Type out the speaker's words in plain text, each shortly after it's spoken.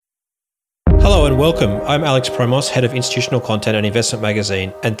Hello and welcome. I'm Alex Promos, Head of Institutional Content and Investment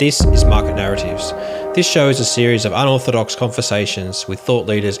Magazine, and this is Market Narratives. This show is a series of unorthodox conversations with thought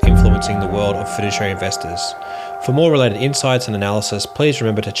leaders influencing the world of fiduciary investors. For more related insights and analysis, please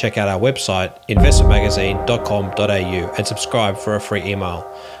remember to check out our website, investmentmagazine.com.au, and subscribe for a free email.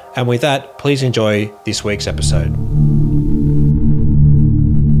 And with that, please enjoy this week's episode.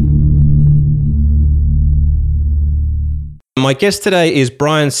 My guest today is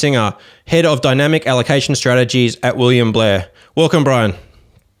Brian Singer, Head of Dynamic Allocation Strategies at William Blair. Welcome, Brian.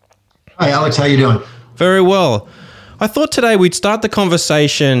 Hi, Alex. How you doing? Very well. I thought today we'd start the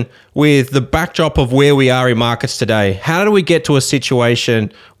conversation with the backdrop of where we are in markets today. How do we get to a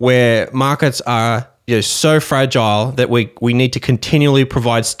situation where markets are so fragile that we need to continually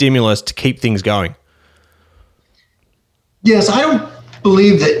provide stimulus to keep things going? Yes, I don't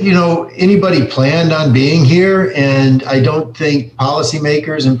believe that, anybody planned on being here. And I don't think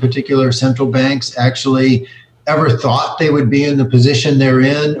policymakers, in particular central banks, actually ever thought they would be in the position they're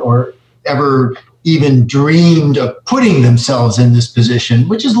in or ever even dreamed of putting themselves in this position,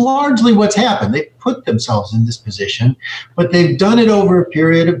 which is largely what's happened. They put themselves in this position, but they've done it over a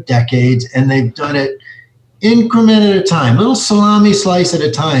period of decades, and they've done it increment at a time, little salami slice at a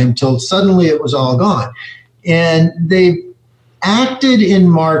time, till suddenly it was all gone. And they acted in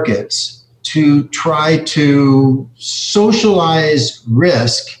markets to try to socialize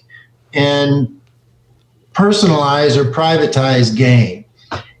risk and personalize or privatize gain.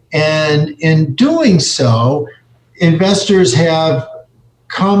 And in doing so, investors have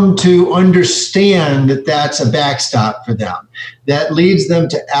come to understand that that's a backstop for them. That leads them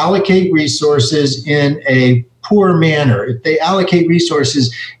to allocate resources in a poor manner. If they allocate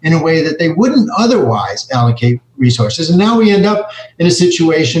resources in a way that they wouldn't otherwise allocate resources. And now we end up in a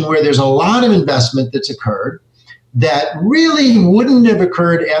situation where there's a lot of investment that's occurred that really wouldn't have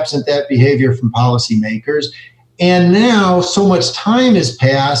occurred absent that behavior from policymakers. And now so much time has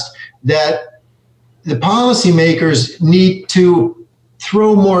passed that the policymakers need to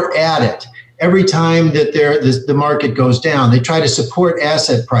throw more at it. Every time that the market goes down, they try to support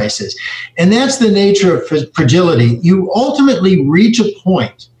asset prices. And that's the nature of fragility. You ultimately reach a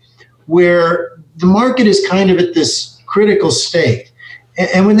point where the market is kind of at this critical state.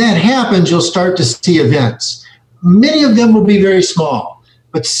 And when that happens, you'll start to see events. Many of them will be very small,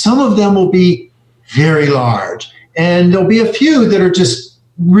 but some of them will be very large. And there'll be a few that are just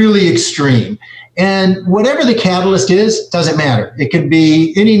really extreme. And whatever the catalyst is, doesn't matter. It could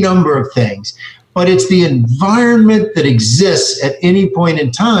be any number of things, but it's the environment that exists at any point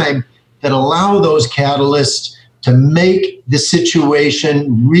in time that allow those catalysts to make the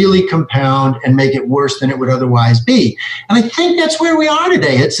situation really compound and make it worse than it would otherwise be. And I think that's where we are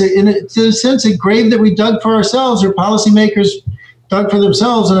today. It's in a sense a grave that we dug for ourselves, or policymakers dug for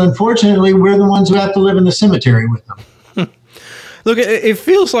themselves, and unfortunately, we're the ones who have to live in the cemetery with them. Look, it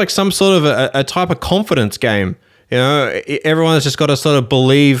feels like some sort of a type of confidence game. Everyone's just got to sort of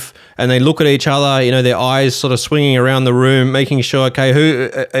believe, and they look at each other, their eyes sort of swinging around the room, making sure,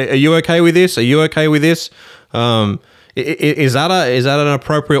 okay, are you okay with this? Are you okay with this? Is that an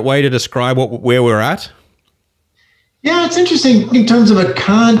appropriate way to describe where we're at? Yeah, it's interesting in terms of a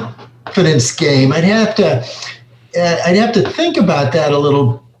confidence game. I'd have to think about that a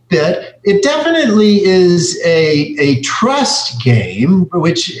little bit. It definitely is a trust game,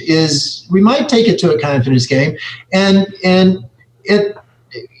 which is, we might take it to a confidence game. And it,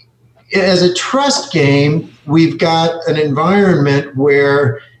 as a trust game, we've got an environment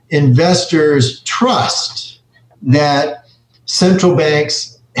where investors trust that central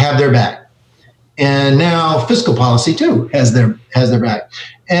banks have their back. And now fiscal policy too has their back.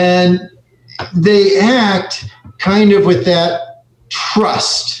 And they act kind of with that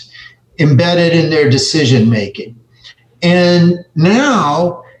trust embedded in their decision making. And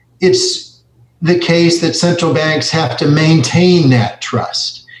now it's the case that central banks have to maintain that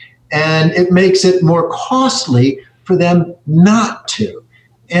trust. And it makes it more costly for them not to.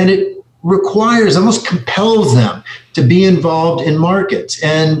 And it requires, almost compels them to be involved in markets.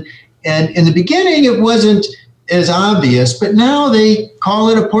 And in the beginning, it wasn't as obvious, but now they call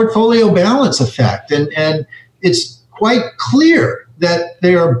it a portfolio balance effect. And it's quite clear that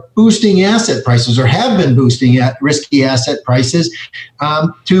they are boosting asset prices, or have been boosting risky asset prices,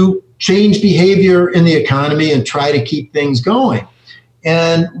 to change behavior in the economy and try to keep things going.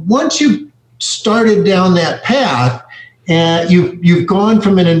 And once you started down that path, you've gone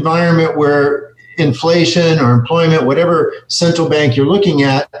from an environment where inflation or employment, whatever central bank you're looking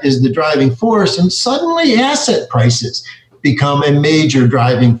at, is the driving force, and suddenly asset prices become a major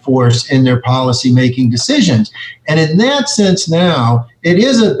driving force in their policy-making decisions. And in that sense now, it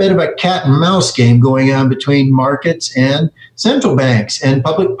is a bit of a cat and mouse game going on between markets and central banks and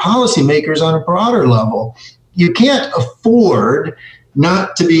public policymakers on a broader level. You can't afford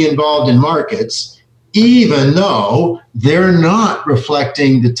not to be involved in markets, even though they're not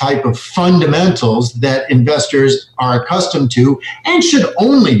reflecting the type of fundamentals that investors are accustomed to and should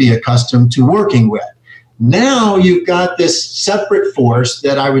only be accustomed to working with. Now you've got this separate force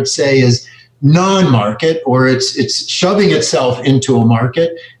that I would say is non-market, or it's shoving itself into a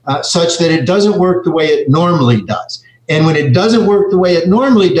market such that it doesn't work the way it normally does. And when it doesn't work the way it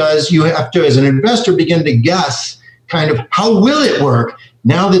normally does, you have to, as an investor, begin to guess kind of how will it work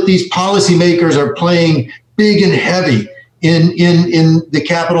now that these policymakers are playing big and heavy in the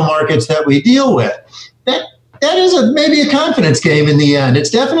capital markets that we deal with. That is maybe a confidence game in the end.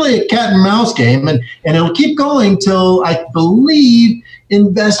 It's definitely a cat and mouse game, and it'll keep going till I believe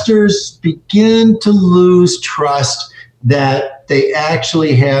investors begin to lose trust that they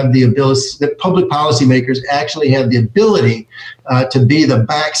actually have the ability, that public policymakers actually have the ability to be the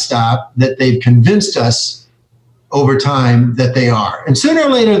backstop that they've convinced us over time that they are. And sooner or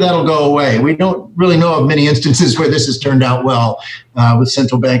later, that'll go away. We don't really know of many instances where this has turned out well with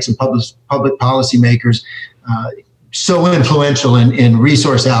central banks and public policymakers so influential in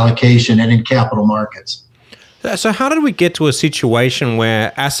resource allocation and in capital markets. So how did we get to a situation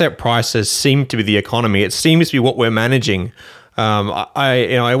where asset prices seem to be the economy? It seems to be what we're managing.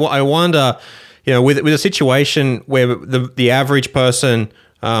 I wonder, with a situation where the average person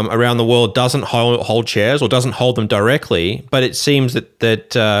around the world doesn't hold shares or doesn't hold them directly, but it seems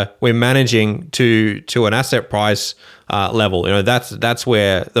that we're managing to an asset price level. That's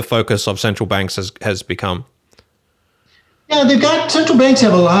where the focus of central banks has become. Yeah, central banks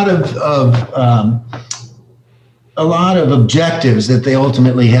have a lot of objectives that they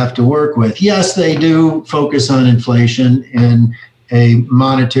ultimately have to work with. Yes, they do focus on inflation in a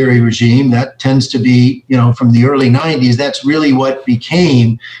monetary regime. That tends to be, from the early 90s, that's really what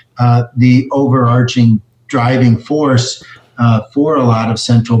became the overarching driving force for a lot of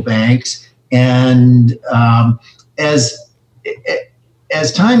central banks. And as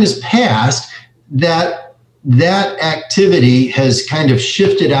time has passed, that activity has kind of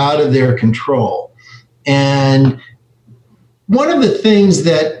shifted out of their control. And one of the things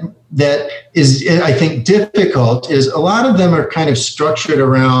that is, I think, difficult is a lot of them are kind of structured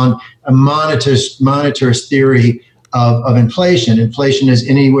around a monetarist theory of inflation. Inflation is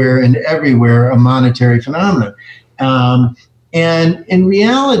anywhere and everywhere a monetary phenomenon. And in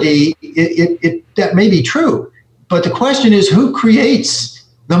reality, that may be true. But the question is, who creates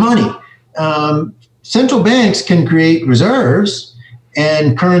the money? Central banks can create reserves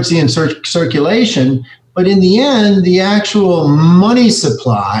and currency and circulation, but in the end, the actual money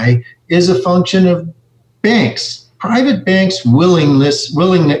supply is a function of banks, private banks' willingness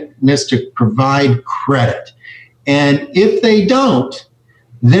to provide credit. And if they don't,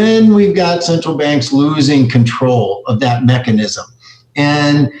 then we've got central banks losing control of that mechanism.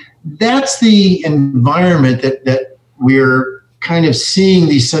 And that's the environment that we're kind of seeing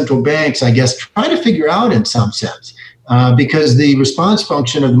these central banks, I guess, try to figure out in some sense, because the response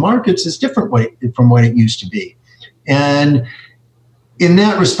function of the markets is different from what it used to be. And in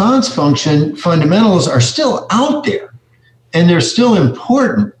that response function, fundamentals are still out there and they're still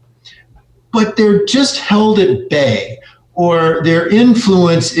important, but they're just held at bay, or their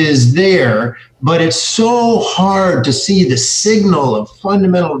influence is there, but it's so hard to see the signal of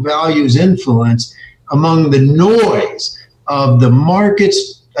fundamental values influence among the noise of the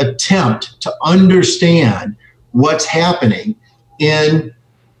market's attempt to understand what's happening in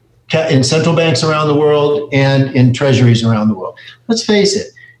central banks around the world and in treasuries around the world. Let's face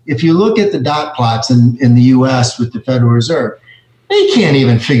it, if you look at the dot plots in the US with the Federal Reserve, they can't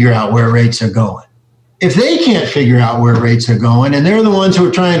even figure out where rates are going. If they can't figure out where rates are going, and they're the ones who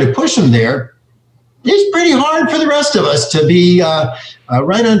are trying to push them there, it's pretty hard for the rest of us to be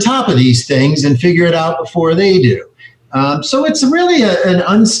right on top of these things and figure it out before they do. So it's really an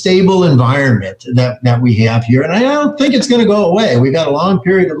unstable environment that we have here. And I don't think it's going to go away. We've got a long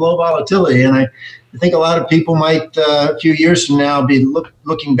period of low volatility. And I think a lot of people might, a few years from now, be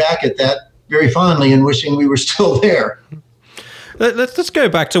looking back at that very fondly and wishing we were still there. Let's go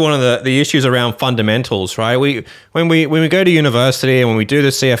back to one of the issues around fundamentals, right? When we go to university and when we do the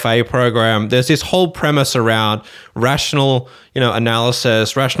CFA program, there's this whole premise around rational,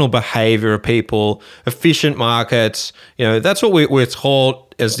 analysis, rational behavior of people, efficient markets. That's what we're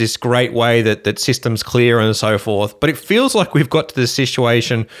taught as this great way that systems clear and so forth. But it feels like we've got to this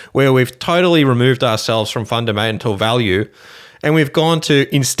situation where we've totally removed ourselves from fundamental value, and we've gone to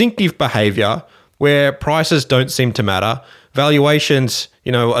instinctive behavior where prices don't seem to matter. valuations,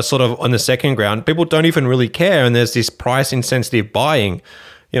 are sort of on the second ground. People don't even really care, and there's this price insensitive buying.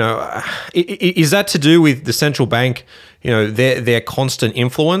 Is that to do with the central bank, their constant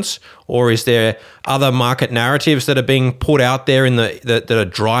influence, or is there other market narratives that are being put out there that are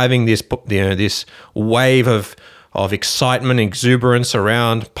driving this, this wave of excitement, exuberance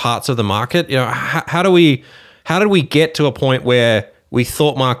around parts of the market? How do we get to a point where we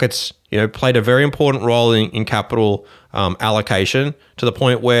thought markets, played a very important role in capital allocation, to the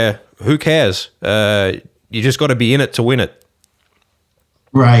point where who cares? You just got to be in it to win it.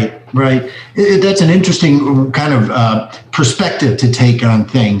 Right. That's an interesting kind of perspective to take on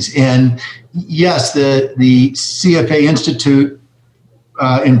things. And yes, the CFA Institute,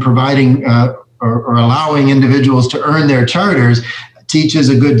 in providing or allowing individuals to earn their charters, teaches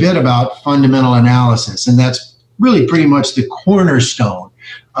a good bit about fundamental analysis. And that's really pretty much the cornerstone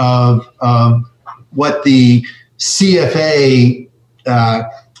of what the CFA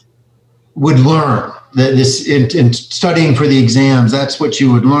would learn. In studying for the exams, that's what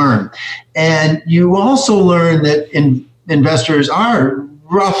you would learn. And you also learn that investors are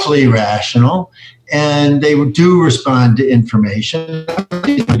roughly rational, and they do respond to information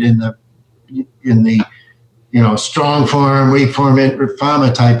in the strong form, weak form,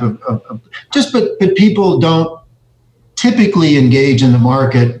 FAMA type of but people don't typically engage in the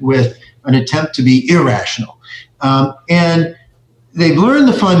market with an attempt to be irrational. And they've learned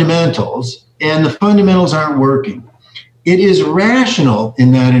the fundamentals, and the fundamentals aren't working. It is rational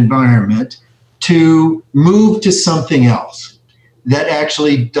in that environment to move to something else that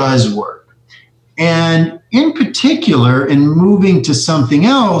actually does work. And in particular, in moving to something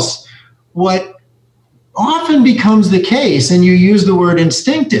else, what often becomes the case, and you use the word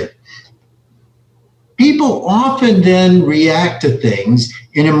instinctive, people often then react to things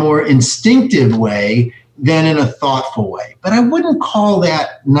in a more instinctive way than in a thoughtful way. But I wouldn't call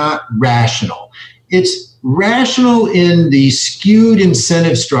that not rational. It's rational in the skewed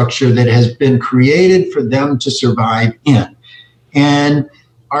incentive structure that has been created for them to survive in. And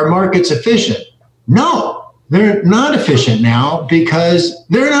are markets efficient? No, they're not efficient now because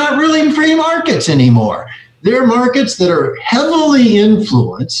they're not really free markets anymore. They're markets that are heavily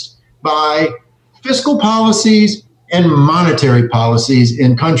influenced by fiscal policies and monetary policies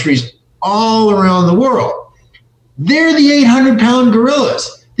in countries all around the world. They're the 800-pound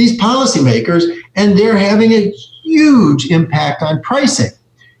gorillas, these policymakers, and they're having a huge impact on pricing.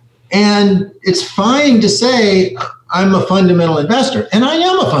 And it's fine to say, I'm a fundamental investor, and I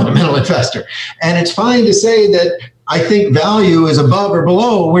am a fundamental investor. And it's fine to say that I think value is above or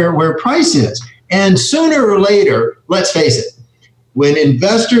below where price is. And sooner or later, let's face it, when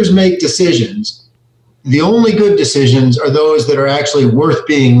investors make decisions, the only good decisions are those that are actually worth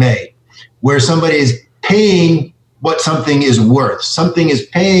being made, where somebody is paying what something is worth. Something is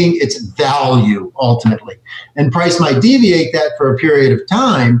paying its value ultimately. And price might deviate that for a period of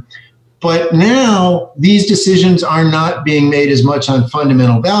time, but now these decisions are not being made as much on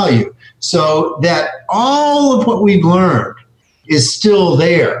fundamental value. So that all of what we've learned is still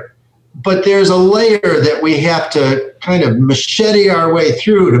there. But there's a layer that we have to kind of machete our way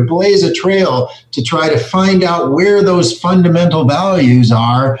through, to blaze a trail, to try to find out where those fundamental values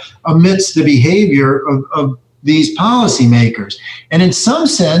are amidst the behavior of these policymakers. And in some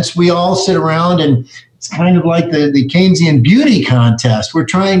sense, we all sit around and it's kind of like the Keynesian beauty contest. We're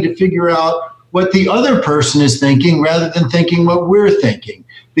trying to figure out what the other person is thinking rather than thinking what we're thinking.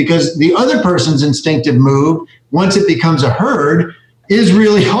 Because the other person's instinctive move, once it becomes a herd, is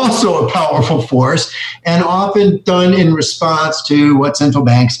really also a powerful force, and often done in response to what central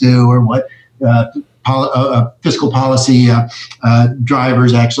banks do or what fiscal policy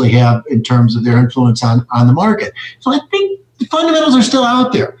drivers actually have in terms of their influence on the market. So I think the fundamentals are still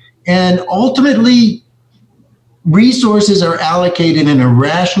out there. And ultimately, resources are allocated in a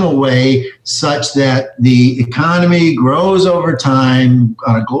rational way such that the economy grows over time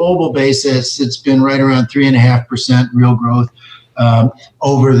on a global basis. It's been right around 3.5% real growth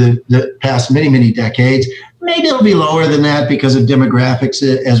over the past many, many decades. Maybe it'll be lower than that because of demographics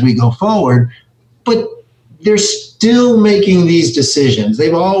as we go forward, but they're still making these decisions.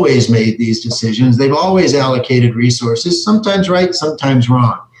 They've always made these decisions. They've always allocated resources, sometimes right, sometimes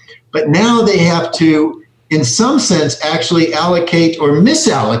wrong. But now they have to, in some sense, actually allocate or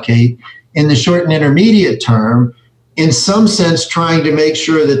misallocate in the short and intermediate term, in some sense trying to make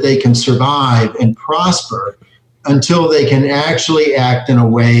sure that they can survive and prosper until they can actually act in a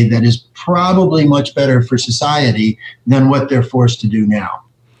way that is probably much better for society than what they're forced to do now.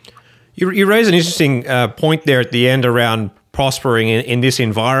 You raise an interesting point there at the end around prospering in this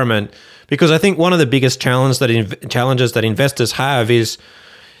environment, Because I think one of the biggest challenges that investors have is,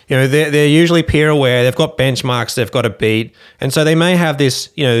 they're usually peer aware. They've got benchmarks they've got to beat, and so they may have this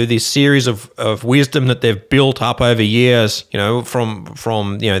this series of wisdom that they've built up over years,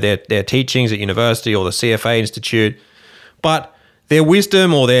 from their teachings at university or the CFA Institute, but their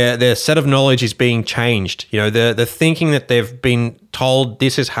wisdom or their set of knowledge is being changed. The thinking that they've been told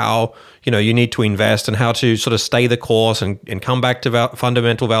this is how you need to invest and how to sort of stay the course and come back to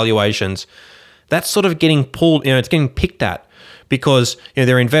fundamental valuations. That's sort of getting pulled. It's getting picked at. Because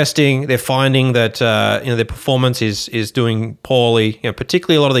they're investing, they're finding that their performance is doing poorly.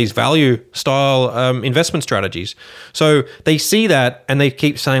 Particularly a lot of these value style investment strategies. So they see that and they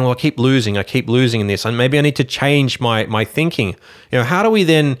keep saying, "Well, I keep losing in this, and maybe I need to change my thinking." How do we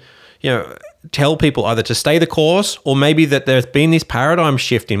then tell people either to stay the course or maybe that there's been this paradigm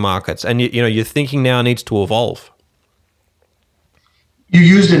shift in markets and your thinking now needs to evolve? You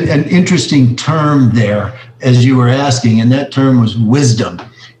used an interesting term there as you were asking, and that term was wisdom.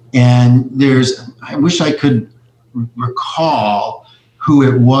 And I wish I could recall who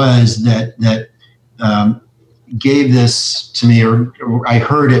it was that gave this to me, or I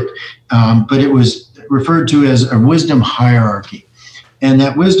heard it, but it was referred to as a wisdom hierarchy. And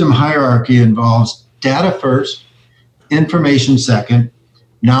that wisdom hierarchy involves data first, information second,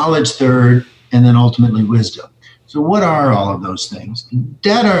 knowledge third, and then ultimately wisdom. So what are all of those things?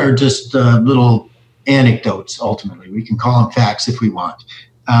 Data are just little anecdotes, ultimately. We can call them facts if we want.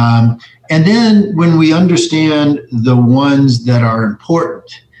 And then when we understand the ones that are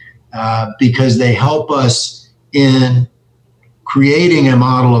important, because they help us in creating a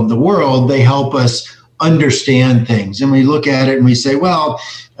model of the world, they help us understand things. And we look at it and we say, well,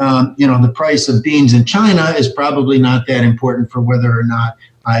 the price of beans in China is probably not that important for whether or not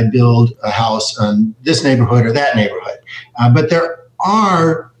I build a house in this neighborhood or that neighborhood. But there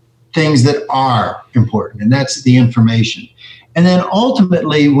are things that are important, and that's the information. And then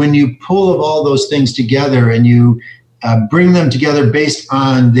ultimately, when you pull of all those things together and you bring them together based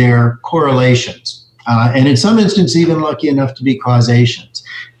on their correlations, and in some instances, even lucky enough to be causations,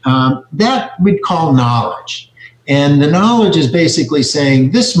 that we'd call knowledge. And the knowledge is basically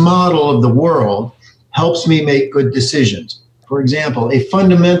saying this model of the world helps me make good decisions. For example, a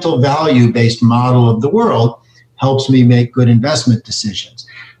fundamental value-based model of the world helps me make good investment decisions.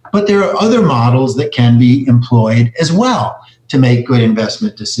 But there are other models that can be employed as well to make good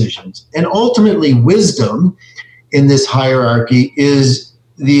investment decisions. And ultimately, wisdom in this hierarchy is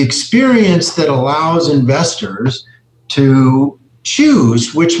the experience that allows investors to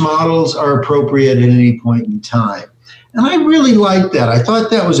choose which models are appropriate at any point in time. And I really like that. I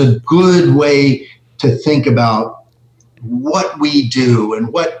thought that was a good way to think about what we do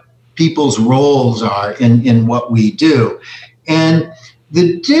and what people's roles are in what we do. And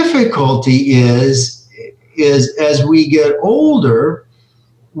the difficulty is as we get older,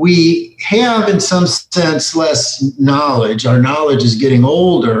 we have in some sense less knowledge. Our knowledge is getting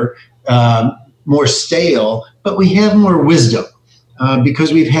older, more stale, but we have more wisdom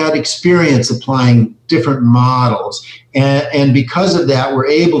because we've had experience applying different models. And because of that, we're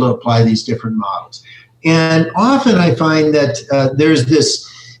able to apply these different models. And often I find that there's this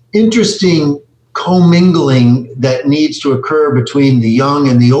interesting commingling that needs to occur between the young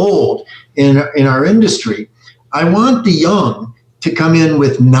and the old in our industry. I want the young to come in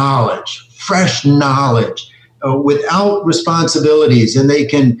with knowledge, fresh knowledge, without responsibilities, and they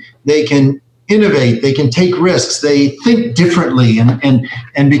can innovate, they can take risks, they think differently,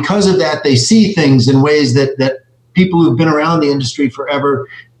 and because of that, they see things in ways that people who've been around the industry forever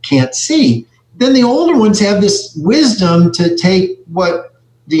can't see. Then the older ones have this wisdom to take what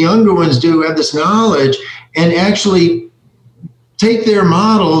the younger ones do, have this knowledge, and actually take their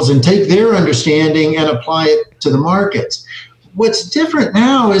models and take their understanding and apply it to the markets. What's different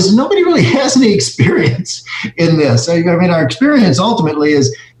now is nobody really has any experience in this. I mean, our experience ultimately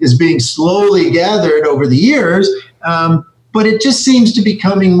is being slowly gathered over the years, but it just seems to be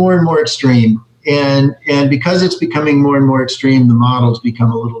becoming more and more extreme. And because it's becoming more and more extreme, the models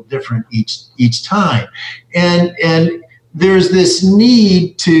become a little different each time. And there's this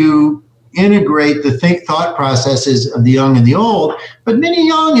need to integrate the thought processes of the young and the old, but many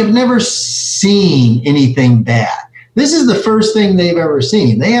young have never seen anything bad. This is the first thing they've ever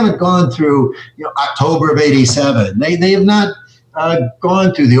seen. They haven't gone through October of '87. They have not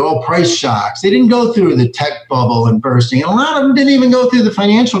gone through the oil price shocks. They didn't go through the tech bubble and bursting. And a lot of them didn't even go through the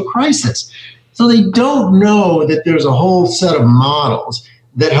financial crisis. So they don't know that there's a whole set of models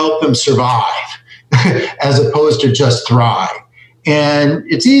that help them survive as opposed to just thrive. And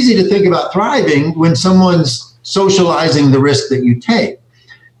it's easy to think about thriving when someone's socializing the risk that you take.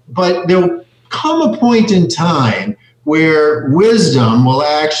 but there'll come a point in time where wisdom will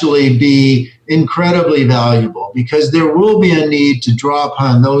actually be incredibly valuable, because there will be a need to draw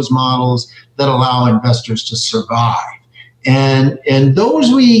upon those models that allow investors to survive. And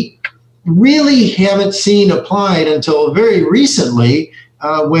those we really haven't seen applied until very recently,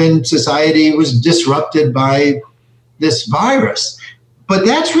 when society was disrupted by this virus. But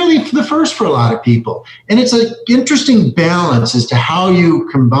that's really the first for a lot of people. And it's an interesting balance as to how you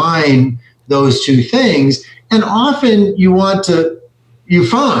combine those two things. And often you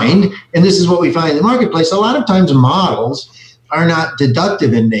find, and this is what we find in the marketplace, a lot of times models are not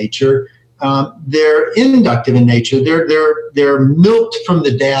deductive in nature. They're inductive in nature. They're milked from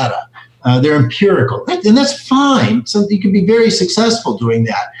the data. They're empirical, and that's fine. So you can be very successful doing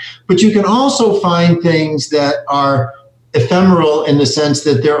that. But you can also find things that are ephemeral in the sense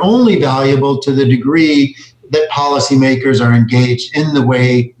that they're only valuable to the degree that policymakers are engaged in the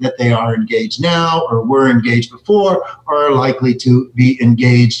way that they are engaged now, or were engaged before, or are likely to be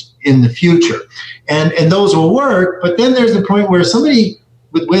engaged in the future. And those will work, but then there's the point where somebody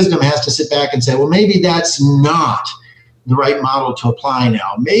with wisdom has to sit back and say, well, maybe that's not the right model to apply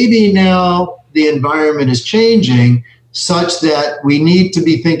now. Maybe now the environment is changing such that we need to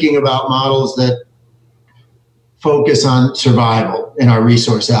be thinking about models that focus on survival in our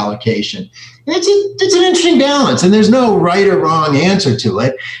resource allocation. And it's an interesting balance, and there's no right or wrong answer to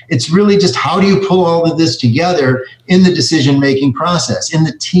it. It's really just, how do you pull all of this together in the decision-making process, in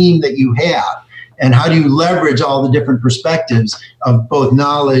the team that you have, and how do you leverage all the different perspectives of both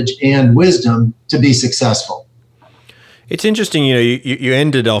knowledge and wisdom to be successful? It's interesting, you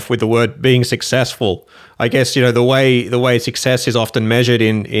ended off with the word being successful. I guess, the way success is often measured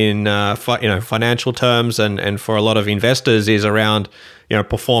in financial terms, and for a lot of investors is around,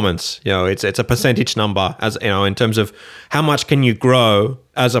 performance. It's a percentage number, as in terms of how much can you grow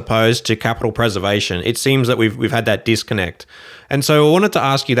as opposed to capital preservation. It seems that we've had that disconnect. And so I wanted to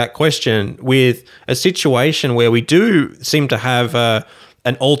ask you that question with a situation where we do seem to have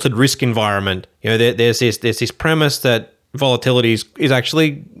an altered risk environment. There's this premise that volatility is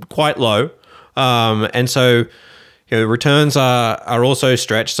actually quite low. And so returns are also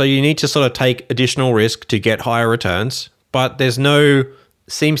stretched. So you need to sort of take additional risk to get higher returns. But there's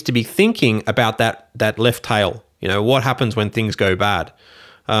seems to be thinking about that left tail. What happens when things go bad?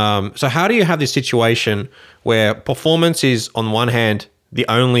 So how do you have this situation where performance is, on one hand, the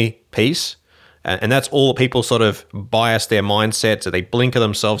only piece, and that's all people sort of bias their mindset, so they blinker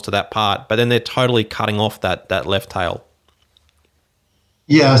themselves to that part, but then they're totally cutting off that left tail?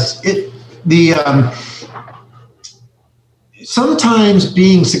 Yes, sometimes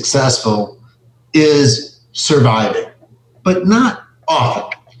being successful is surviving, but not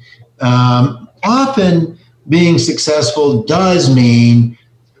often. Often being successful does mean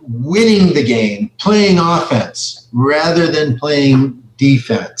winning the game, playing offense rather than playing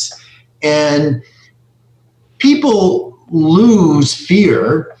defense. And people lose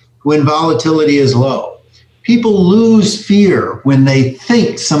fear when volatility is low. People lose fear when they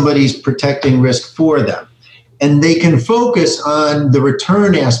think somebody's protecting risk for them. And they can focus on the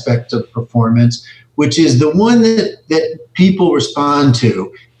return aspect of performance, which is the one that people respond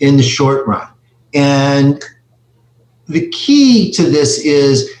to in the short run. And the key to this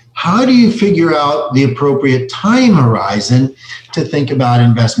is, how do you figure out the appropriate time horizon to think about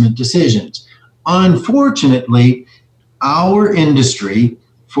investment decisions? Unfortunately, our industry,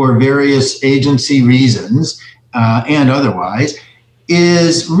 for various agency reasons and otherwise,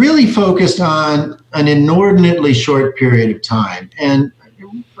 is really focused on an inordinately short period of time, and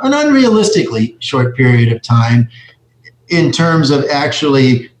an unrealistically short period of time in terms of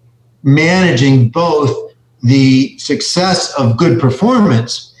actually managing both the success of good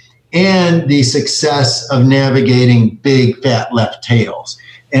performance and the success of navigating big fat left tails.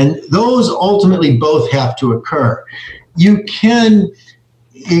 And those ultimately both have to occur. You can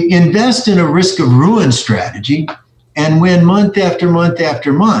invest in a risk of ruin strategy and win month after month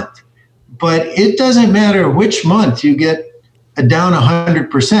after month, but it doesn't matter which month you get down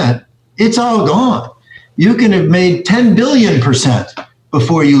 100%, it's all gone. You can have made 10 billion%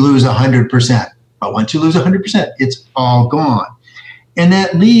 before you lose 100%. But once you lose 100%, it's all gone. And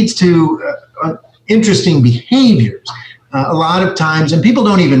that leads to interesting behaviors. A lot of times, and people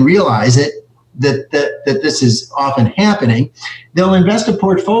don't even realize it, that this is often happening, they'll invest a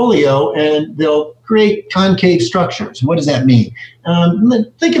portfolio and they'll create concave structures. What does that mean?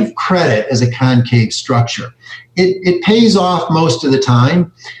 Think of credit as a concave structure. It pays off most of the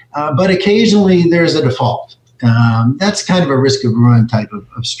time, but occasionally there's a default. That's kind of a risk of ruin type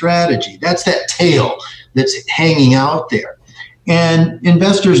of strategy. That's that tail that's hanging out there. And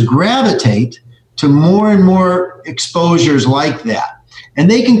investors gravitate to more and more exposures like that. And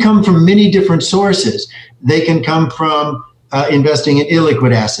they can come from many different sources. They can come from investing in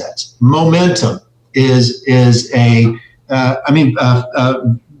illiquid assets. Momentum is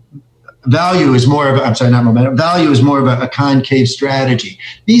value is more of value is more of a concave strategy.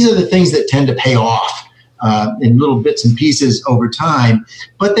 These are the things that tend to pay off in little bits and pieces over time,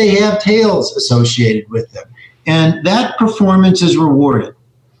 but they have tails associated with them. And that performance is rewarded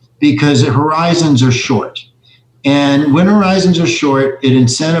because horizons are short. And when horizons are short, it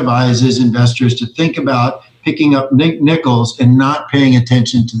incentivizes investors to think about picking up nickels and not paying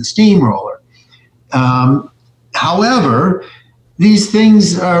attention to the steamroller. However, these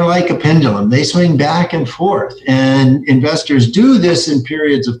things are like a pendulum. They swing back and forth. And investors do this in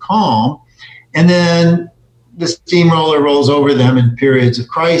periods of calm, and then the steamroller rolls over them in periods of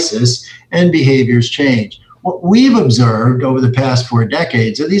crisis, and behaviors change. What we've observed over the past 4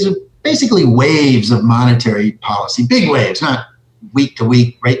 decades are these are basically waves of monetary policy, big waves, not week to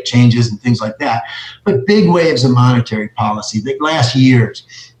week rate changes and things like that, but big waves of monetary policy that last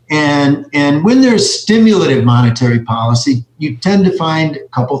years. And when there's stimulative monetary policy, you tend to find a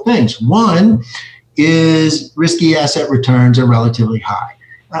couple things. One is risky asset returns are relatively high.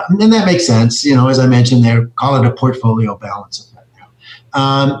 And that makes sense. As I mentioned, they call it a portfolio balance effect.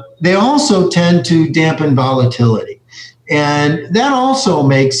 They also tend to dampen volatility. And that also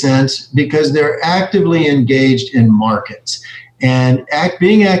makes sense because they're actively engaged in markets. And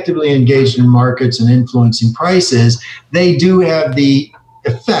being actively engaged in markets and influencing prices, they do have the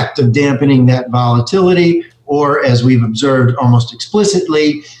effect of dampening that volatility, or as we've observed almost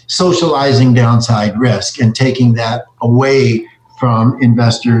explicitly, socializing downside risk and taking that away from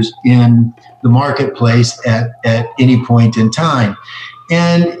investors in the marketplace at any point in time.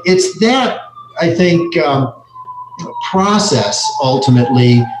 And it's that, I think, process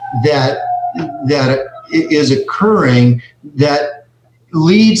ultimately that is occurring that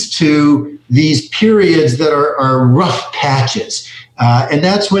leads to these periods that are rough patches. And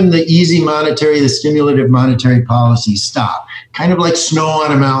that's when the the stimulative monetary policies stop. Kind of like snow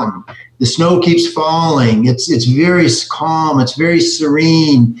on a mountain. The snow keeps falling. It's very calm. It's very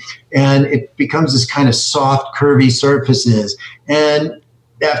serene. And it becomes this kind of soft, curvy surfaces. And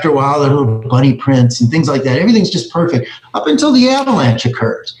after a while, there are little bunny prints and things like that. Everything's just perfect up until the avalanche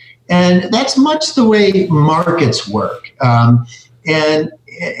occurs. And that's much the way markets work. And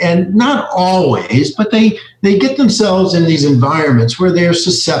not always, but they get themselves in these environments where they're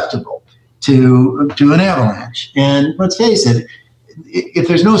susceptible to an avalanche. And let's face it, if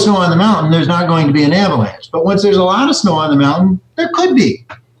there's no snow on the mountain, there's not going to be an avalanche. But once there's a lot of snow on the mountain, there could be.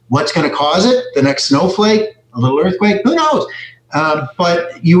 What's going to cause it? The next snowflake? A little earthquake? Who knows?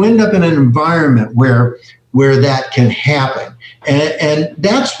 But you end up in an environment where that can happen. And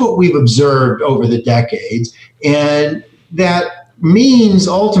that's what we've observed over the decades. And that means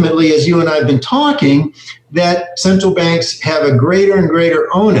ultimately, as you and I have been talking, that central banks have a greater and greater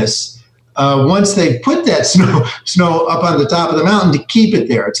onus once they put that snow up on the top of the mountain to keep it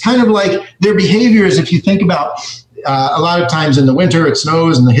there. It's kind of like their behaviors, if you think about a lot of times in the winter, it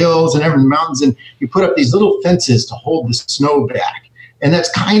snows in the hills and every mountains, and you put up these little fences to hold the snow back. And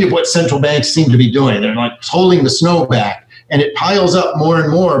that's kind of what central banks seem to be doing. They're like holding the snow back, and it piles up more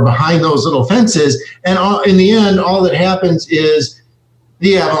and more behind those little fences. And in the end, all that happens is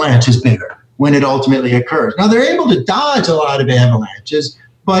the avalanche is bigger when it ultimately occurs. Now, they're able to dodge a lot of avalanches,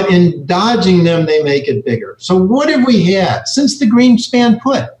 but in dodging them, they make it bigger. So what have we had since the Greenspan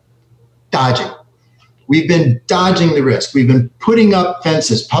put? Dodging. We've been dodging the risk. We've been putting up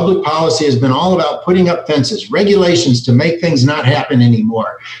fences. Public policy has been all about putting up fences, regulations to make things not happen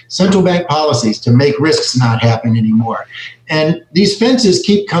anymore, central bank policies to make risks not happen anymore. And these fences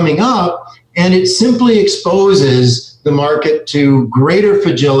keep coming up, and it simply exposes the market to greater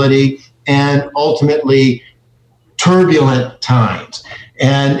fragility and ultimately turbulent times.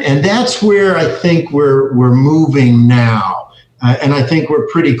 And that's where I think we're moving now. And I think we're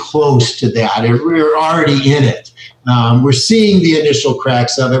pretty close to that. We're already in it. We're seeing the initial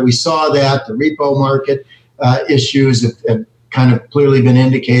cracks of it. We saw that. The repo market issues have kind of clearly been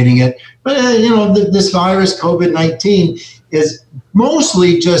indicating it. But, this virus, COVID-19, is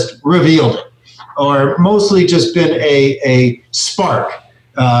mostly just revealed it, or mostly just been a spark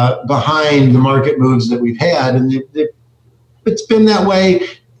behind the market moves that we've had. And it's been that way.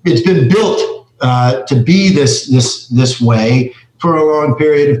 It's been built to be this way for a long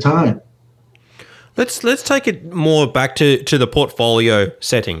period of time. Let's take it more back to the portfolio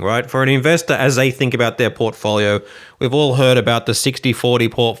setting, right? For an investor, as they think about their portfolio, we've all heard about the 60-40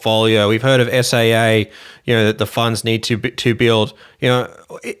 portfolio. We've heard of SAA, that the funds need to build. Are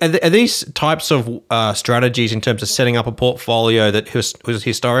these types of strategies in terms of setting up a portfolio that was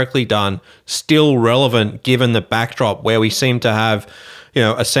historically done still relevant given the backdrop where we seem to have,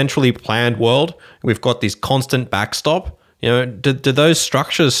 a centrally planned world? We've got this constant backstop. Do those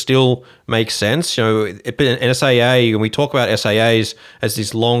structures still make sense? In SAA, when we talk about SAAs as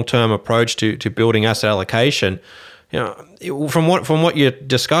this long-term approach to building asset allocation, from what you're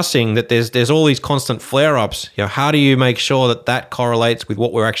discussing, that there's all these constant flare-ups. How do you make sure that correlates with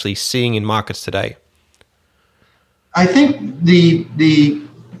what we're actually seeing in markets today? I think the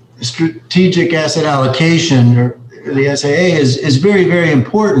strategic asset allocation, or the SAA, is very, very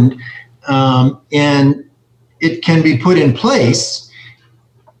important, and it can be put in place.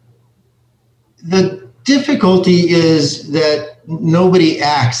 The difficulty is that nobody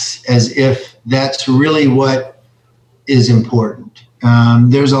acts as if that's really what is important.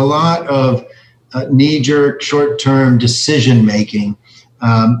 There's a lot of knee-jerk, short-term decision-making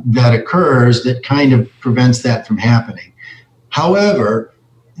that occurs that kind of prevents that from happening. However,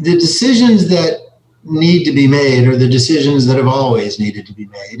 the decisions that need to be made are the decisions that have always needed to be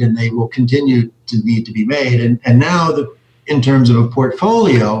made, and they will continue to need to be made. And now, in terms of a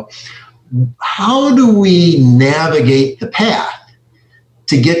portfolio, how do we navigate the path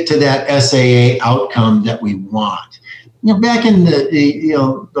to get to that SAA outcome that we want? Back in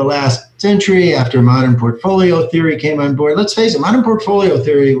the last century, after modern portfolio theory came on board, let's face it, modern portfolio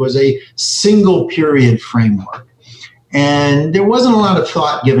theory was a single period framework. And there wasn't a lot of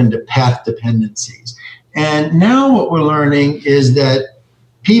thought given to path dependencies. And now what we're learning is that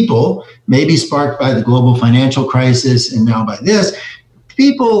people, maybe sparked by the global financial crisis and now by this,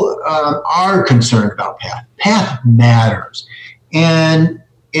 people are concerned about path. Path matters. And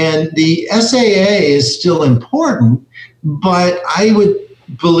the SAA is still important, but I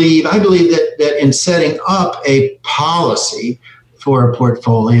believe that in setting up a policy for a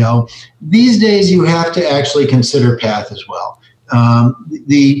portfolio, these days you have to actually consider path as well.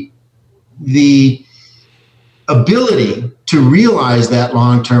 The ability to realize that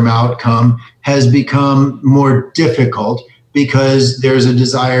long-term outcome has become more difficult because there's a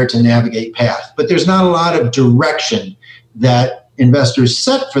desire to navigate path. But there's not a lot of direction that investors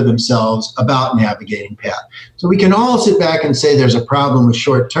set for themselves about navigating path. So we can all sit back and say there's a problem with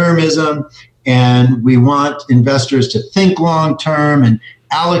short-termism, and we want investors to think long-term and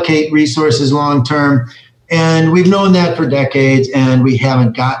allocate resources long-term. And we've known that for decades, and we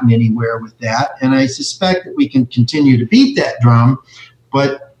haven't gotten anywhere with that. And I suspect that we can continue to beat that drum,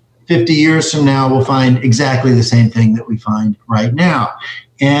 but 50 years from now, we'll find exactly the same thing that we find right now.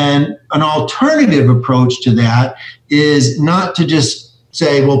 And an alternative approach to that is not to just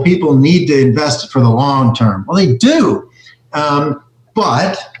say, well, people need to invest for the long term. Well, they do.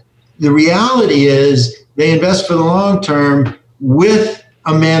 But the reality is they invest for the long term with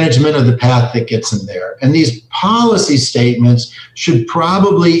a management of the path that gets them there. And these policy statements should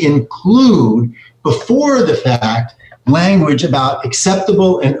probably include, before the fact, language about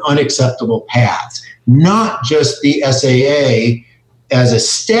acceptable and unacceptable paths, not just the SAA as a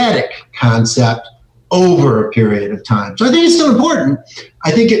static concept over a period of time. So I think it's still important.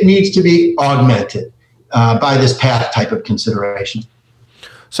 I think it needs to be augmented by this path type of consideration.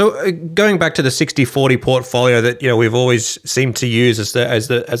 So going back to the 60-40 portfolio that we've always seemed to use as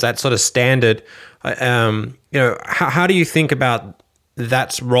that sort of standard, how do you think about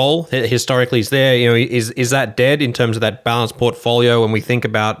that's role historically is there? Is that dead in terms of that balanced portfolio when we think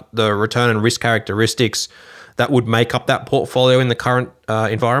about the return and risk characteristics that would make up that portfolio in the current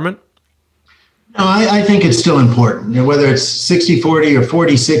environment? No, I think it's still important. Whether it's 60-40 or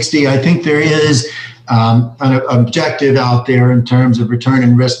 40-60, I think there is an objective out there in terms of return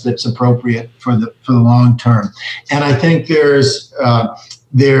and risk that's appropriate for the long term. And I think there's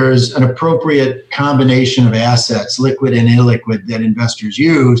an appropriate combination of assets, liquid and illiquid, that investors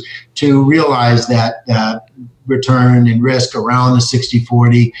use to realize that return and risk around the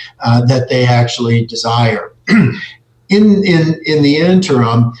 60-40 that they actually desire. In the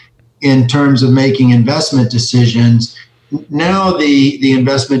interim, in terms of making investment decisions, now the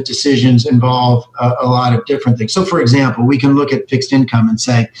investment decisions involve a lot of different things. So, for example, we can look at fixed income and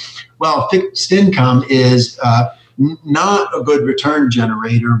say, well, fixed income is not a good return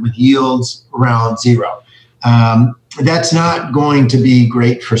generator with yields around zero. That's not going to be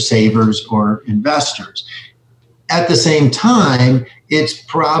great for savers or investors. At the same time, it's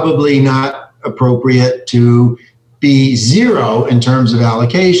probably not appropriate to be zero in terms of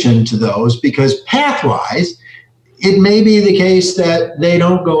allocation to those, because pathwise, it may be the case that they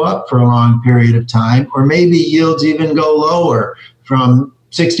don't go up for a long period of time, or maybe yields even go lower from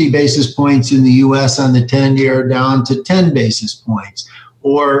 60 basis points in the US on the 10-year down to 10 basis points.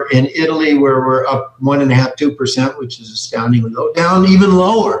 Or in Italy, where we're up 1.5%, 2%, which is astoundingly low, down even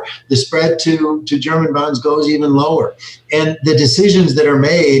lower. The spread to German bonds goes even lower. And the decisions that are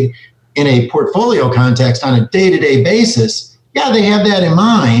made in a portfolio context on a day-to-day basis, yeah, they have that in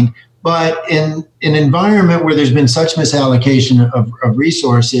mind. But in an environment where there's been such misallocation of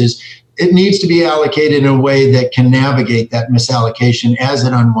resources, it needs to be allocated in a way that can navigate that misallocation as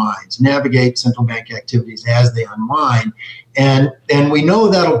it unwinds, navigate central bank activities as they unwind. And we know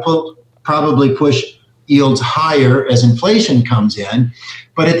that'll probably push yields higher as inflation comes in.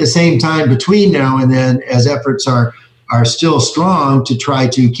 But at the same time, between now and then, as efforts are still strong to try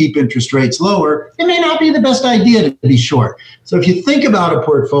to keep interest rates lower, it may not be the best idea to be short. So if you think about a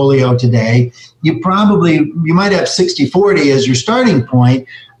portfolio today, you might have 60-40 as your starting point,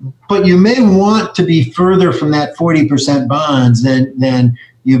 but you may want to be further from that 40% bonds than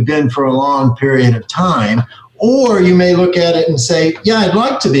you've been for a long period of time. Or you may look at it and say, yeah, I'd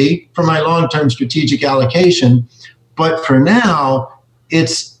like to be for my long-term strategic allocation, but for now,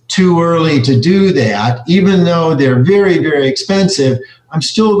 it's too early to do that. Even though they're very, very expensive, I'm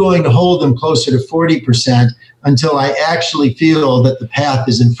still going to hold them closer to 40% until I actually feel that the path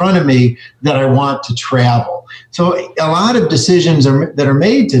is in front of me that I want to travel. So a lot of decisions that are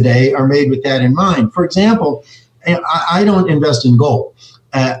made today are made with that in mind. For example, I don't invest in gold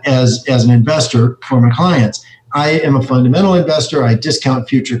as an investor for my clients. I am a fundamental investor. I discount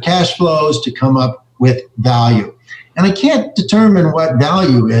future cash flows to come up with value. And I can't determine what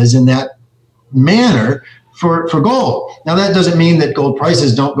value is in that manner for gold. Now, that doesn't mean that gold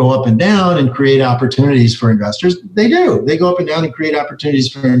prices don't go up and down and create opportunities for investors. They do. They go up and down and create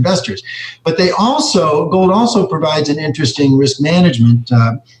opportunities for investors. But gold also provides an interesting risk management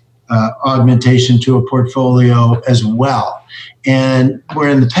augmentation to a portfolio as well. And where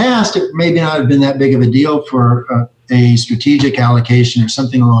in the past, it may not have been that big of a deal for a strategic allocation or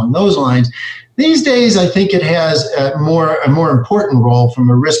something along those lines, these days, I think it has a more important role from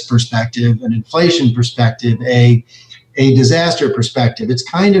a risk perspective, an inflation perspective, a disaster perspective. It's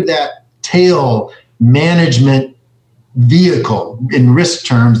kind of that tail management vehicle in risk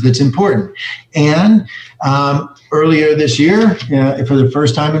terms that's important. And earlier this year, for the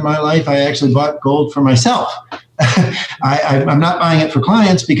first time in my life, I actually bought gold for myself. I'm not buying it for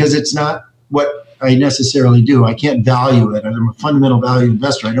clients because it's not what I necessarily do. I can't value it. I'm a fundamental value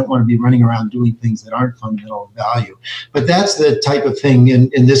investor. I don't want to be running around doing things that aren't fundamental value. But that's the type of thing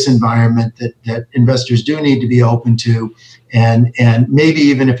in this environment that investors do need to be open to, and maybe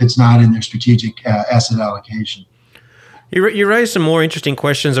even if it's not in their strategic asset allocation. You raised some more interesting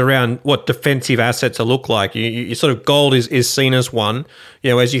questions around what defensive assets look like. You sort of gold is seen as one.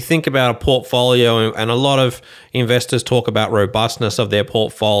 As you think about a portfolio, and a lot of investors talk about robustness of their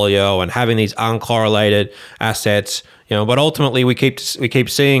portfolio and having these uncorrelated assets. But ultimately we keep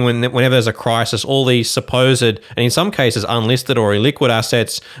seeing whenever there's a crisis, all these supposed and in some cases unlisted or illiquid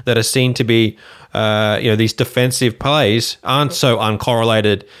assets that are seen to be these defensive plays aren't so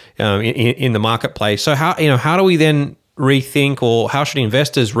uncorrelated in the marketplace. So how do we then rethink, or how should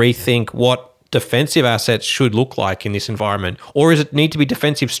investors rethink what defensive assets should look like in this environment? Or does it need to be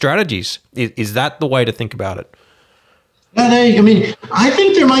defensive strategies? Is that the way to think about it? I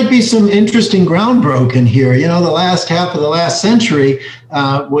think there might be some interesting ground broken here. The last half of the last century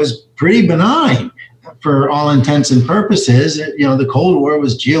was pretty benign for all intents and purposes. The Cold War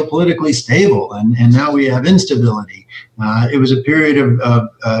was geopolitically stable, and now we have instability. It was a period of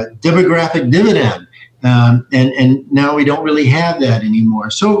demographic dividend. And now we don't really have that anymore.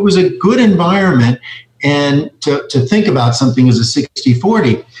 So it was a good environment and to think about something as a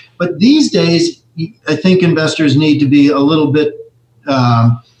 60-40. But these days, I think investors need to be a little bit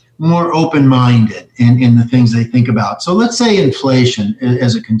more open-minded in the things they think about. So let's say inflation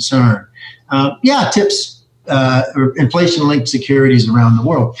as a concern. TIPS, or inflation-linked securities around the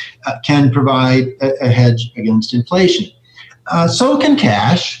world, can provide a hedge against inflation. So can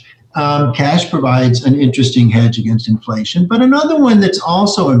cash. Cash provides an interesting hedge against inflation. But another one that's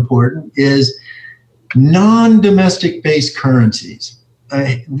also important is non-domestic based currencies.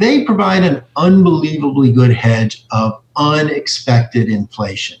 They provide an unbelievably good hedge of unexpected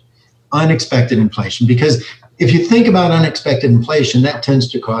inflation. Because if you think about unexpected inflation, that tends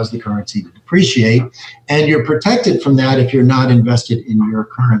to cause the currency to depreciate, and you're protected from that if you're not invested in your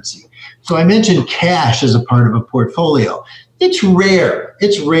currency. So I mentioned cash as a part of a portfolio. it's rare.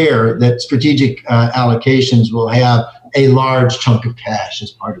 It's rare that strategic allocations will have a large chunk of cash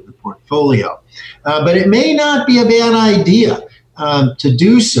as part of the portfolio. But it may not be a bad idea to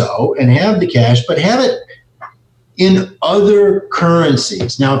do so and have the cash, but have it in other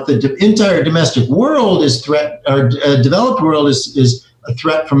currencies. Now, if the entire domestic world is developed world is a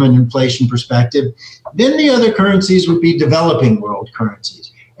threat from an inflation perspective, then the other currencies would be developing world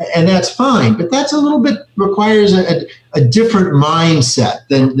currencies. And that's fine, but that's a little bit requires a different mindset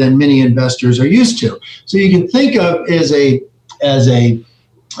than many investors are used to. So you can think of as a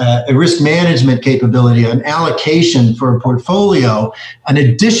risk management capability, an allocation for a portfolio, an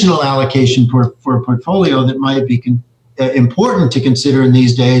additional allocation for a portfolio that might be important to consider in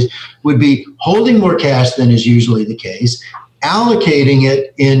these days would be holding more cash than is usually the case, allocating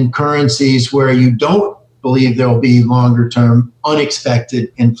it in currencies where you don't believe there will be longer term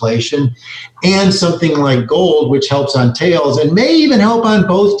unexpected inflation, and something like gold, which helps on tails and may even help on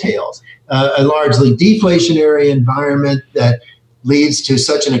both tails, a largely deflationary environment that leads to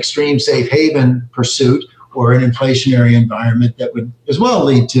such an extreme safe haven pursuit, or an inflationary environment that would as well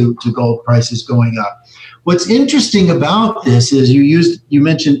lead to gold prices going up. What's interesting about this is you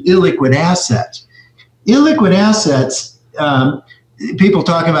mentioned illiquid assets. Illiquid assets, people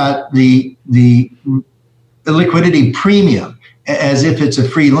talk about the liquidity premium as if it's a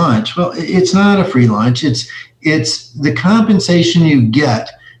free lunch. Well, it's not a free lunch. It's the compensation you get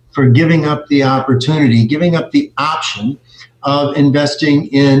for giving up the opportunity, giving up the option of investing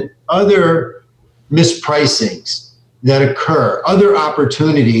in other mispricings that occur, other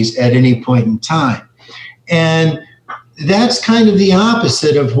opportunities at any point in time. And that's kind of the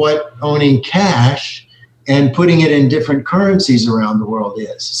opposite of what owning cash and putting it in different currencies around the world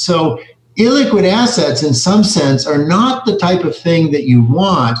is. So illiquid assets, in some sense, are not the type of thing that you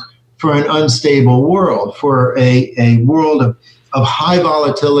want for an unstable world, for a world of high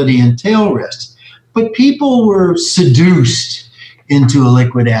volatility and tail risks. But people were seduced into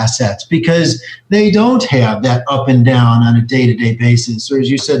illiquid assets because they don't have that up and down on a day-to-day basis. Or as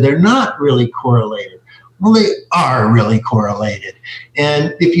you said, they're not really correlated. Well, they are really correlated.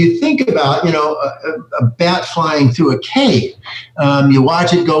 And if you think about, a bat flying through a cave, you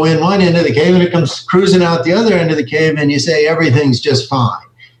watch it go in one end of the cave and it comes cruising out the other end of the cave, and you say everything's just fine.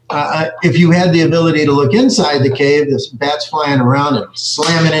 If you had the ability to look inside the cave, this bat's flying around and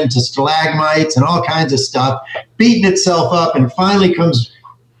slamming into stalagmites and all kinds of stuff, beating itself up, and finally comes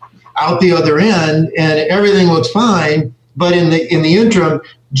out the other end and everything looks fine. But in the interim,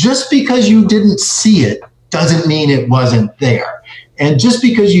 just because you didn't see it doesn't mean it wasn't there. And just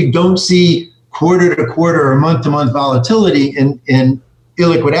because you don't see quarter to quarter or month to month volatility in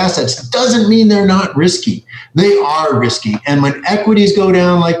illiquid assets doesn't mean they're not risky. They are risky. And when equities go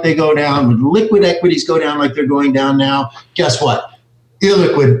down like they go down, when liquid equities go down like they're going down now, guess what?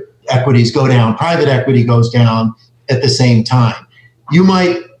 Illiquid equities go down, private equity goes down at the same time. You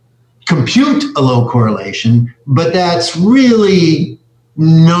might compute a low correlation, but that's really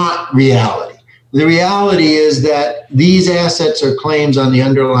not reality. The reality is that these assets are claims on the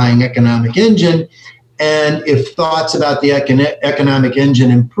underlying economic engine. And if thoughts about the economic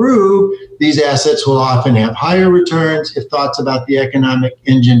engine improve, these assets will often have higher returns. If thoughts about the economic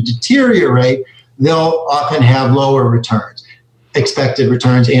engine deteriorate, they'll often have lower returns, expected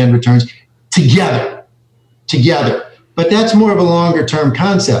returns and returns together. But that's more of a longer term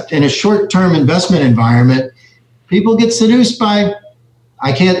concept. In a short term investment environment, people get seduced by,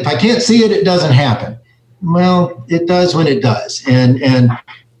 if I can't see it, it doesn't happen. Well, it does when it does. And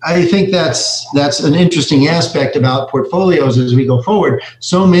I think that's an interesting aspect about portfolios as we go forward.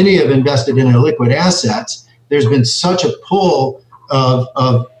 So many have invested in illiquid assets. There's been such a pull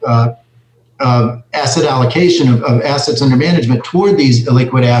of asset allocation, of assets under management toward these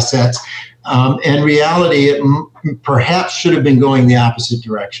illiquid assets. In reality, it perhaps should have been going the opposite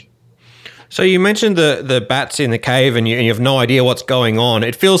direction. So you mentioned the bats in the cave, and you have no idea what's going on.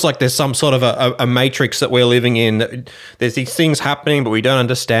 It feels like there's some sort of a matrix that we're living in. There's these things happening, but we don't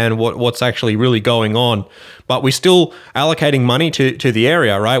understand what's actually really going on. But we're still allocating money to the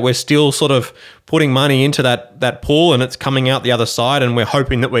area, right? We're still sort of putting money into that pool, and it's coming out the other side, and we're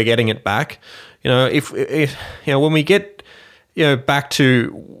hoping that we're getting it back. If when we get back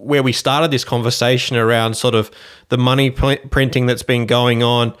to where we started this conversation around sort of the money printing that's been going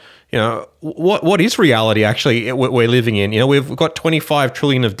on. What is reality actually we're living in? We've got 25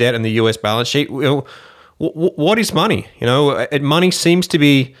 trillion of debt in the US balance sheet. What is money? Money seems to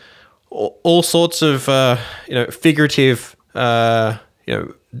be all sorts of figurative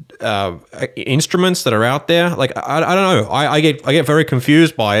instruments that are out there. Like I don't know. I get very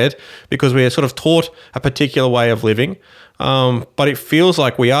confused by it because we are sort of taught a particular way of living, but it feels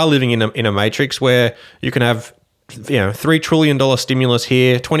like we are living in a matrix where you can have $3 trillion stimulus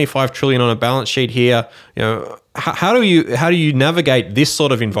here, 25 trillion on a balance sheet here. How do you navigate this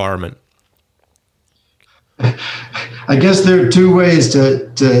sort of environment? I guess there are two ways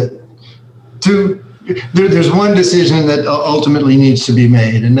there's one decision that ultimately needs to be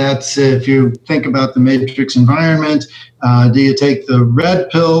made, and that's if you think about the matrix environment, do you take the red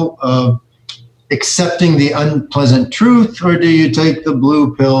pill of accepting the unpleasant truth, or do you take the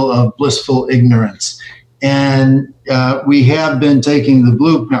blue pill of blissful ignorance? And we have been taking the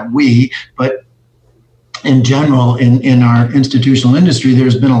blue, not we, but in general, in our institutional industry,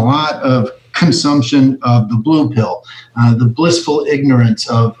 there's been a lot of consumption of the blue pill, the blissful ignorance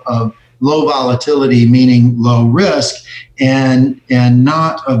of low volatility, meaning low risk, and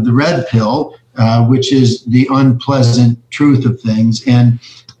not of the red pill, which is the unpleasant truth of things. And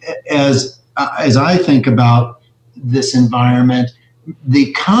as I think about this environment,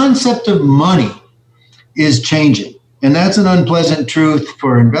 the concept of money is changing. And that's an unpleasant truth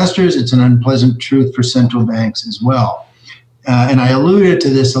for investors. It's an unpleasant truth for central banks as well. And I alluded to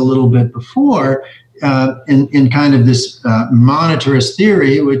this a little bit before in kind of this monetarist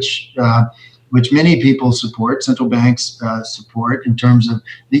theory, which many people support, central banks support in terms of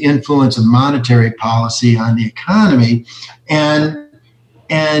the influence of monetary policy on the economy. And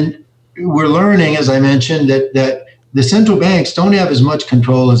we're learning, as I mentioned, that the central banks don't have as much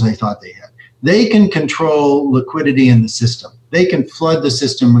control as they thought they had. They can control liquidity in the system. They can flood the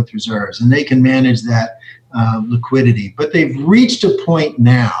system with reserves, and they can manage that liquidity. But they've reached a point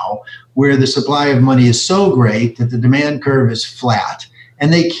now where the supply of money is so great that the demand curve is flat,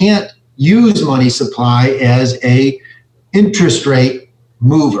 and they can't use money supply as a interest rate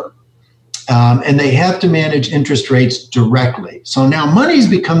mover. And they have to manage interest rates directly. So now money's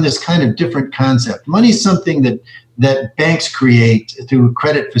become this kind of different concept. Money's something that banks create through a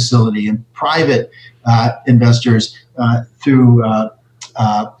credit facility, and private investors through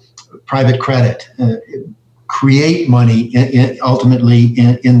private credit create money ultimately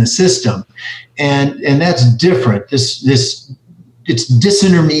in the system, and that's different. It's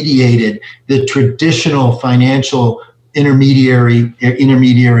disintermediated the traditional financial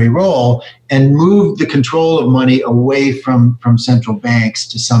intermediary role and moved the control of money away from central banks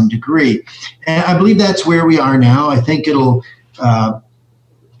to some degree. And I believe that's where we are now. I think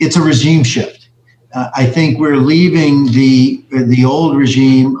it's a regime shift. I think we're leaving the old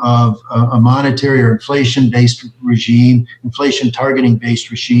regime of a monetary or inflation-based regime, inflation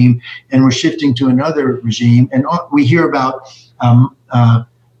targeting-based regime, and we're shifting to another regime. And we hear about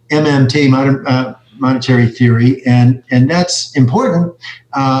MMT, monetary theory, and that's important,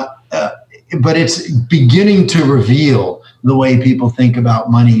 but it's beginning to reveal the way people think about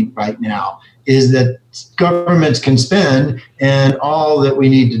money right now, is that governments can spend, and all that we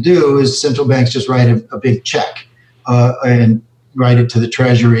need to do is central banks just write a big check and write it to the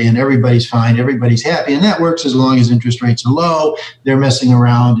Treasury, and everybody's fine, everybody's happy, and that works as long as interest rates are low. They're messing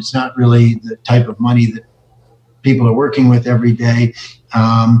around. It's not really the type of money that people are working with every day.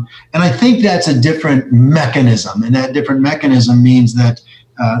 And I think that's a different mechanism, and that different mechanism means that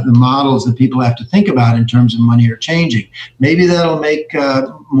the models that people have to think about in terms of money are changing. Maybe that'll make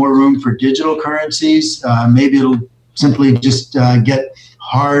more room for digital currencies. Maybe it'll simply just get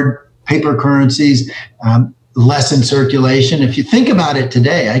hard paper currencies, less in circulation. If you think about it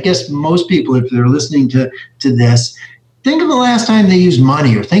today, I guess most people, if they're listening to this, think of the last time they used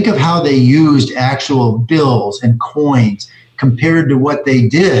money, or think of how they used actual bills and coins compared to what they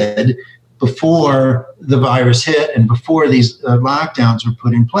did before the virus hit and before these lockdowns were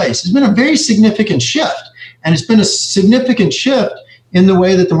put in place. It's been a very significant shift, and it's been a significant shift in the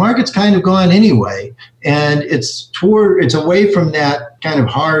way that the market's kind of gone anyway, and it's away from that kind of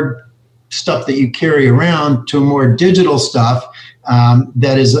hard stuff that you carry around to more digital stuff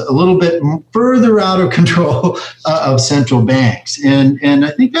that is a little bit further out of control of central banks, and I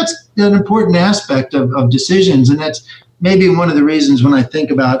think that's an important aspect of decisions, and that's maybe one of the reasons when I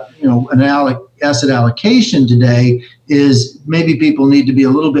think about an asset allocation today is maybe people need to be a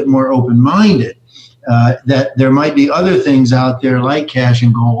little bit more open-minded, that there might be other things out there like cash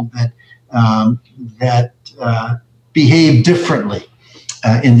and gold that behave differently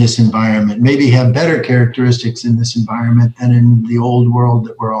in this environment, maybe have better characteristics in this environment than in the old world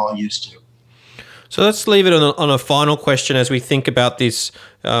that we're all used to. So let's leave it on a final question as we think about this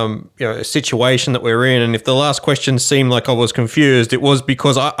situation that we're in. And if the last question seemed like I was confused, it was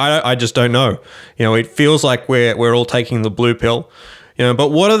because I just don't know. It feels like we're all taking the blue pill. But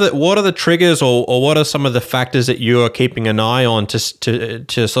what are the triggers or what are some of the factors that you are keeping an eye on to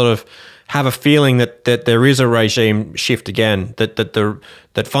sort of have a feeling that there is a regime shift again,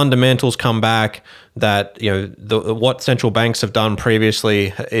 that fundamentals come back, that what central banks have done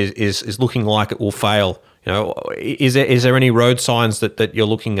previously is looking like it will fail? Is there any road signs that you're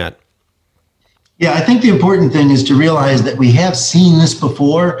looking at? Yeah, I think the important thing is to realize that we have seen this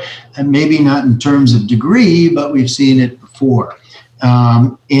before, and maybe not in terms of degree, but we've seen it before.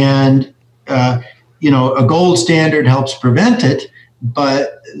 A gold standard helps prevent it,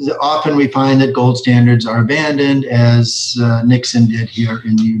 but often we find that gold standards are abandoned, as Nixon did here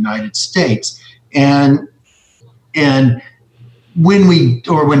in the United States. And when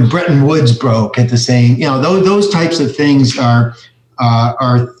Bretton Woods broke at the same, those types of things are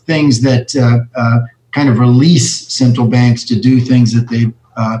things that kind of release central banks to do things that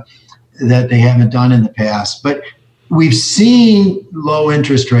they haven't done in the past. But we've seen low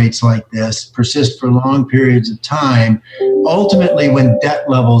interest rates like this persist for long periods of time, ultimately when debt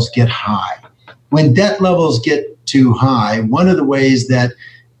levels get high. When debt levels get too high, one of the ways that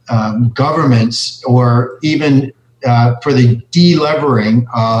governments, or even for the delevering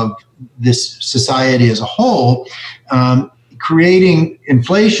of this society as a whole, creating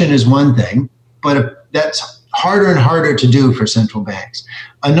inflation is one thing, but that's harder and harder to do for central banks.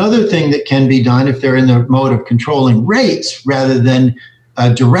 Another thing that can be done, if they're in the mode of controlling rates rather than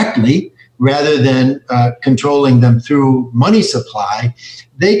directly, rather than controlling them through money supply,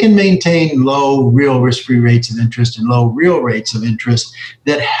 they can maintain low real risk-free rates of interest and low real rates of interest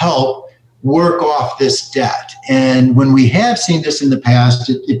that help work off this debt. And when we have seen this in the past,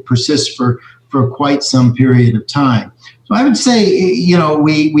 it persists for quite some period of time. So I would say,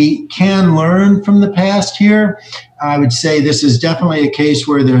 we can learn from the past here. I would say this is definitely a case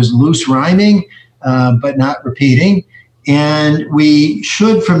where there's loose rhyming, but not repeating. And we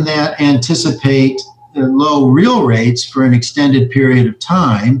should, from that, anticipate the low real rates for an extended period of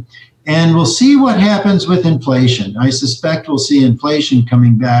time. And we'll see what happens with inflation. I suspect we'll see inflation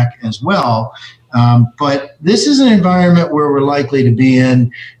coming back as well. But this is an environment where we're likely to be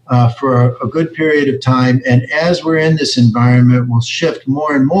in for a good period of time. And as we're in this environment, we'll shift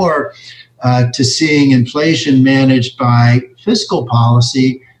more and more to seeing inflation managed by fiscal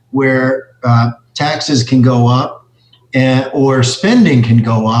policy, where taxes can go up or spending can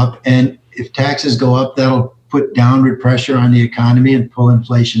go up. And if taxes go up, that'll put downward pressure on the economy and pull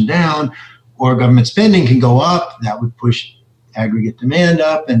inflation down, or government spending can go up. That would push aggregate demand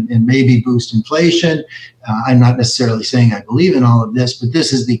up and maybe boost inflation. I'm not necessarily saying I believe in all of this, but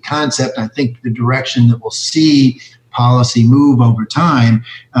this is the concept, I think, the direction that we'll see policy move over time.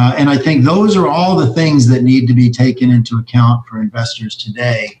 And I think those are all the things that need to be taken into account for investors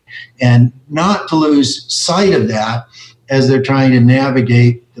today, and not to lose sight of that as they're trying to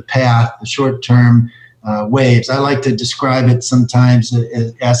navigate the path, the short-term waves. I like to describe it sometimes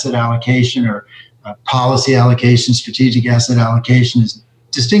as asset allocation or policy allocation, strategic asset allocation, is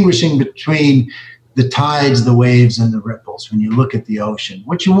distinguishing between the tides, the waves, and the ripples. When you look at the ocean,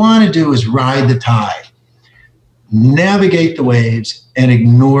 what you want to do is ride the tide, navigate the waves, and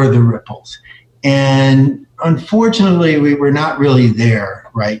ignore the ripples. And unfortunately, we're not really there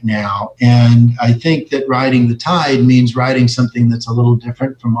right now. And I think that riding the tide means riding something that's a little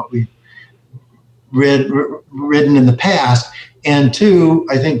different from what we've ridden in the past. And two,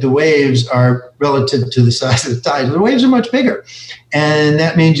 I think the waves are relative to the size of the tide. The waves are much bigger. And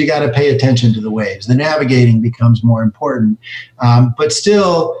that means you got to pay attention to the waves. The navigating becomes more important. But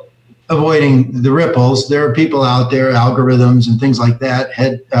still avoiding the ripples. There are people out there, algorithms and things like that,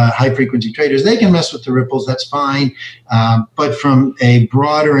 high-frequency traders. They can mess with the ripples. That's fine. But from a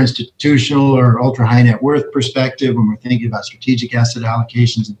broader institutional or ultra-high net worth perspective, when we're thinking about strategic asset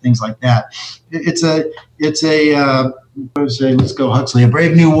allocations and things like that, it's a let's go Huxley, a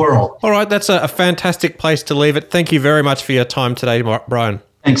brave new world. All right, that's a fantastic place to leave it. Thank you very much for your time today, Brian.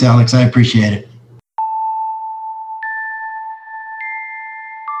 Thanks, Alex. I appreciate it.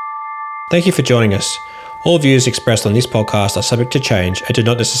 Thank you for joining us. All views expressed on this podcast are subject to change and do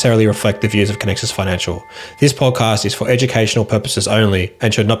not necessarily reflect the views of Connexus Financial. This podcast is for educational purposes only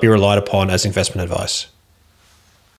and should not be relied upon as investment advice.